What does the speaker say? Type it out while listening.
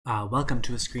Welcome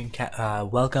to a screencast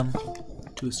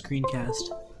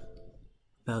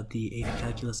about the AP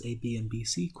Calculus A, B, and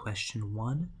BC question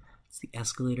 1. It's the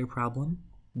escalator problem.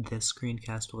 This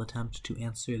screencast will attempt to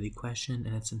answer the question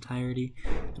in its entirety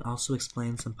and also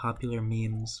explain some popular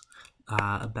memes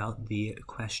about the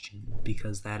question,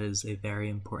 because that is a very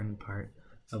important part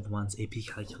of one's AP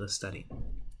Calculus study.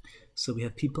 So we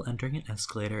have people entering an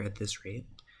escalator at this rate,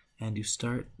 and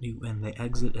when they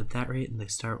exit at that rate, and they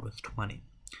start with 20.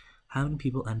 How many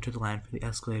people enter the line for the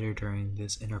escalator during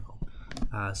this interval?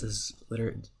 So this is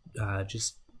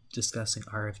just discussing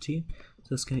R of t.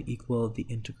 So it's going to equal the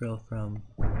integral from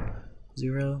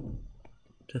 0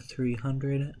 to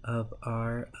 300 of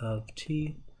R of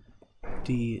t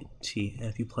dt. And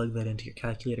if you plug that into your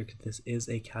calculator, because this is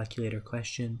a calculator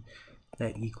question,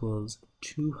 that equals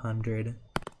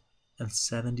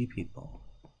 270 people.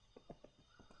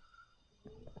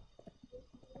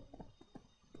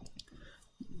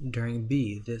 During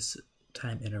B, this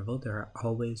time interval, there are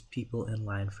always people in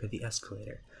line for the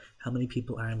escalator. How many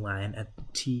people are in line at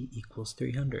t equals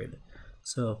 300?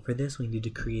 So for this, we need to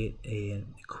create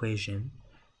an equation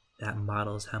that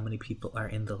models how many people are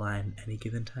in the line at any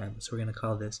given time. So we're going to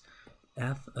call this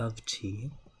f of t,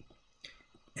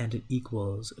 and it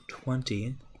equals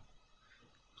 20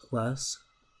 plus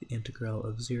the integral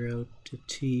of 0 to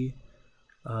t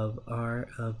of r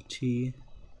of t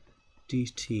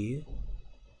dt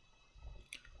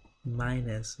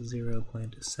minus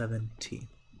 0.7t.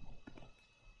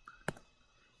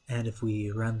 And if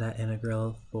we run that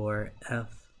integral for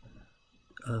f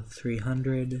of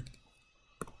 300,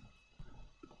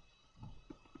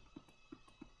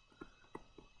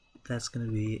 that's going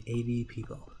to be 80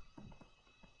 people.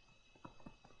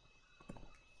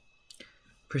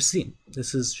 For C,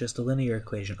 this is just a linear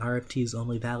equation. R of t is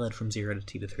only valid from 0 to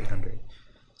t to 300.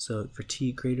 So for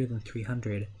t greater than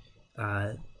 300,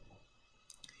 you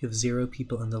have 0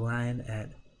 people in the line at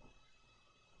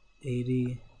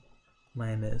 80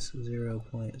 minus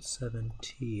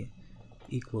 0.7t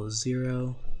equals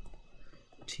 0,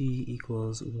 t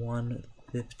equals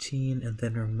 115, and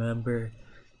then remember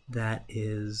that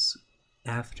is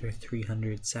after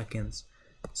 300 seconds,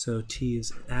 so t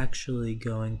is actually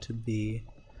going to be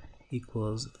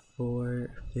equals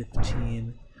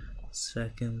 415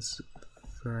 seconds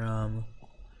from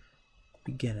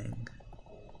beginning.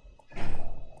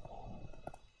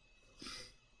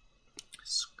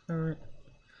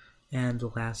 And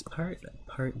the last part,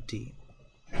 part D.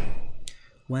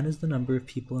 When is the number of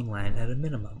people in line at a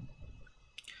minimum?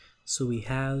 So we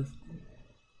have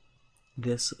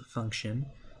this function,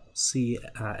 c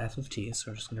f of t,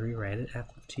 so we're just going to rewrite it.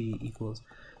 F of t equals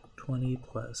 20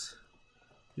 plus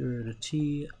 0 to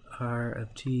t r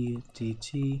of t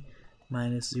dt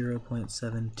minus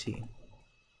 0.7t.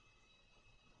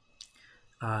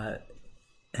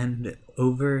 And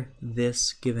over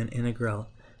this given integral,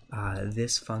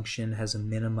 this function has a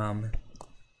minimum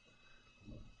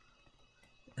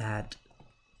at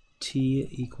t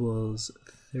equals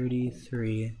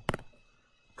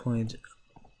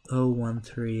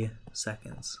 33.013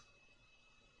 seconds.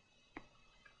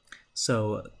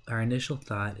 So our initial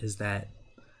thought is that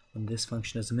when this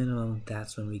function is a minimum,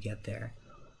 that's when we get there.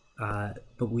 But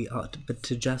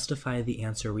to justify the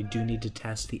answer, we do need to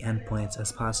test the endpoints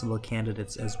as possible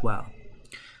candidates as well.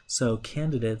 So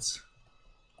candidates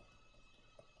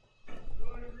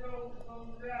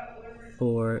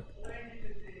for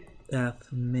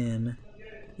f min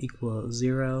equals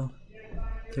 0,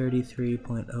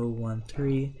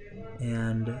 33.013,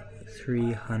 and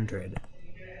 300.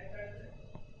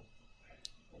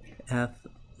 F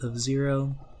of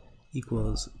 0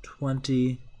 equals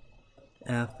 20,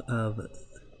 f of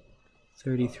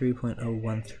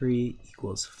 33.013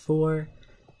 equals 4,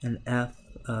 and f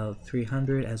of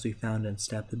 300, as we found in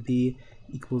step B,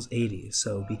 equals 80.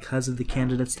 So because of the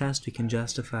candidates test, we can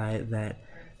justify that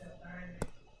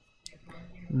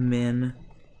min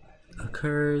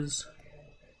occurs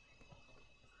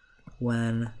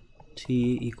when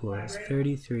t equals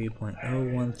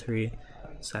 33.013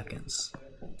 seconds.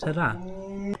 Ta-da!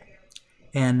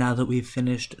 And now that we've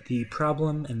finished the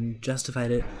problem and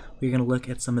justified it, we're going to look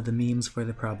at some of the memes for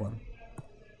the problem.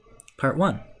 Part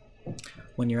 1.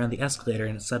 When you're on the escalator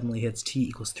and it suddenly hits t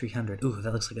equals 300. Ooh,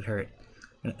 that looks like it hurt.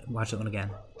 Watch that one again.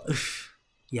 Oof.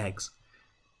 Yikes.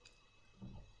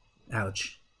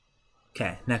 Ouch.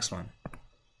 Okay, next one.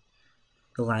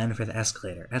 The line for the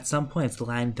escalator. At some points, the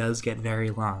line does get very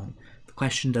long. The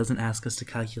question doesn't ask us to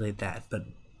calculate that, but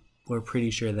we're pretty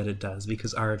sure that it does,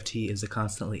 because R of t is a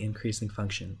constantly increasing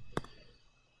function.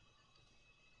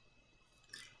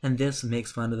 And this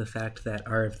makes fun of the fact that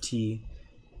R of t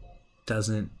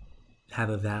doesn't have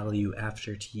a value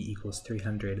after t equals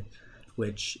 300,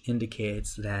 which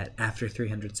indicates that after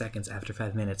 300 seconds, after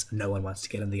 5 minutes, no one wants to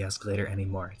get on the escalator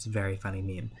anymore. It's a very funny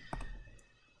meme.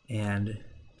 And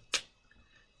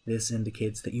this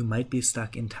indicates that you might be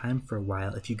stuck in time for a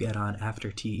while if you get on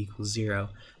after t equals 0.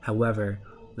 However,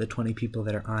 the 20 people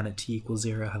that are on at t equals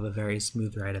 0 have a very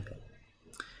smooth ride of it.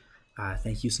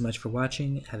 Thank you so much for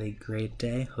watching. Have a great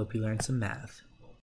day. Hope you learned some math.